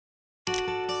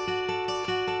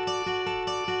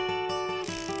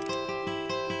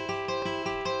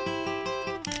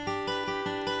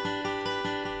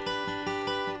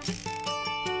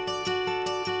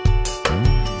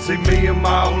See, me and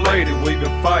my old lady, we've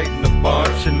been fighting a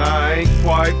bunch, and I ain't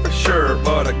quite for sure,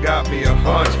 but I got me a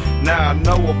hunch. Now I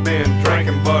know I've been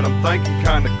drinking, but I'm thinking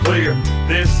kinda clear.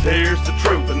 This here's the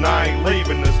truth, and I ain't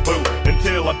leaving this booth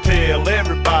until I tell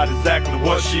everybody exactly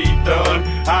what she done.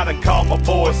 I done called my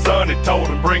boy Sonny, told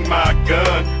him bring my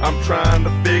gun. I'm trying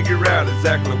to figure out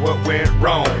exactly what went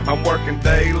wrong. I'm working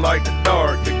daylight to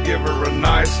dark to give her a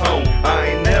nice home. I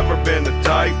ain't never been the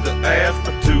type to ask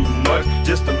for too much,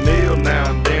 just a meal now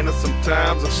and then, and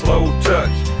sometimes a slow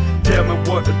touch. Tell me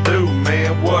what to do,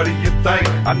 man, what do you think?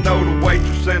 I know the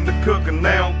waitress and the cook, and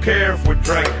they don't care if we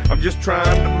drink. I'm just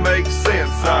trying to make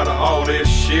sense out of all this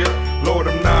shit. Lord,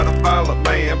 I'm not a violent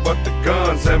man, but the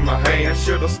gun's in my hand.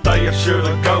 Should I stay or should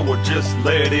I go, or just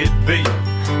let it be?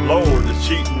 Lord, the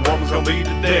cheating woman's gonna be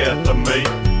the death of me.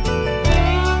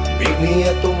 Meet me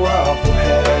at the Waffle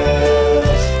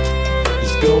House,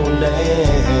 it's going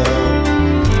down.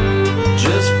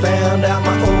 Just found out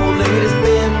my old lady's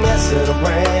been messing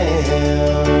around.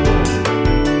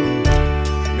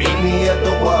 Meet me at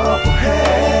the Waffle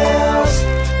House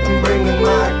and bring me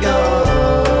my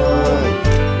gun.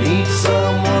 Need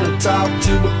someone to talk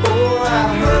to before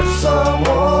I hurt someone.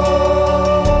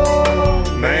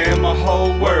 Man, my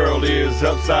whole world is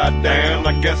upside down.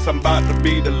 I guess I'm about to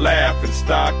be the laughing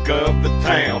stock of the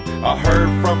town. I heard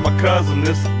from my cousin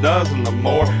it's a dozen or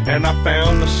more, and I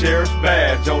found the sheriff's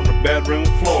badge on the bedroom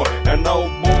floor. An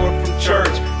old boy from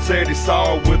church said he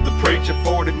saw her with the preacher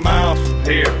 40 miles from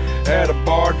here at a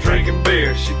bar drinking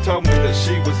beer. She told me that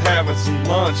she was having some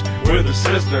lunch with her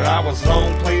sister. I was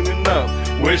home cleaning up,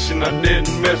 wishing I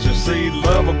didn't miss her. See,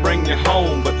 love will bring you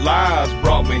home, but lies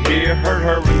brought me here. Heard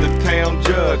her and the town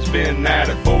judge been at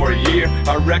it for a year.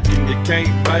 I reckon you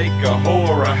can't make a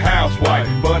whore a housewife,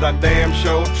 but I damn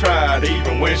sure tried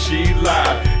even when she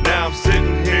lied. Now I'm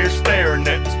sitting here staring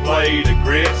at this plate of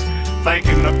grits,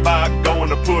 thinking about going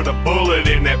to put a bullet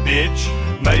in that bitch.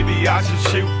 Maybe I should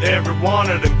shoot every one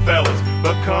of them fellas,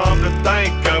 but come to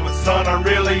think of it, son, I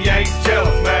really ain't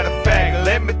jealous. Matter of fact,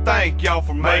 let me thank y'all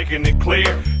for making it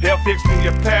clear. Hell, fix me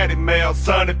a patty melt,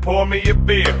 sonny, pour me a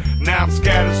beer. Now I'm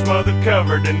scattered, smothered,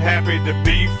 covered, and happy to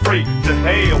be free. To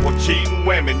hell with cheating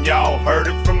women, y'all heard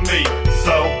it from me.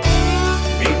 So,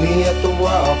 meet me at the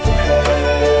Waffle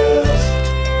House,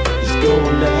 it's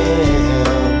going down.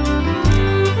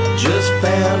 Just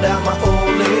found out my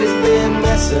old lady's been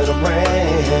messing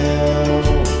around.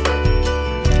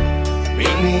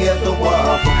 Meet me at the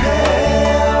Waffle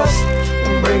House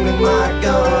and bring me my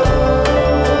gun.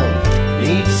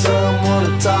 Need someone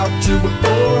to talk to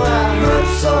before I hurt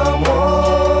someone.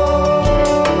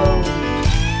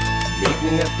 Meet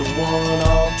me at the one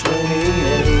on 28.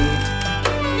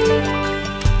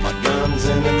 My gun's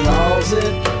in the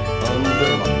closet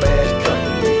under my bed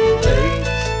company days.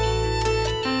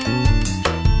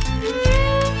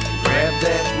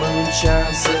 That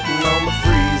moonshine sitting on the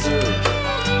freezer,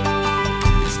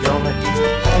 it's gonna ease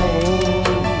the pain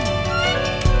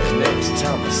the next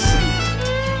time I see it.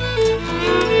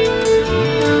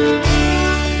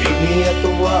 Meet me at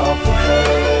the Waffle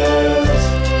House,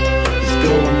 it's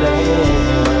going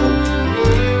down.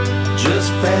 Just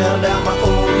found out my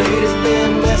old lady's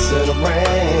been messing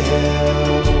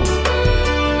around.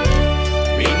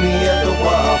 Meet me at the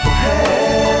Waffle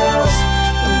House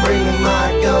and bring me my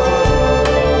gun.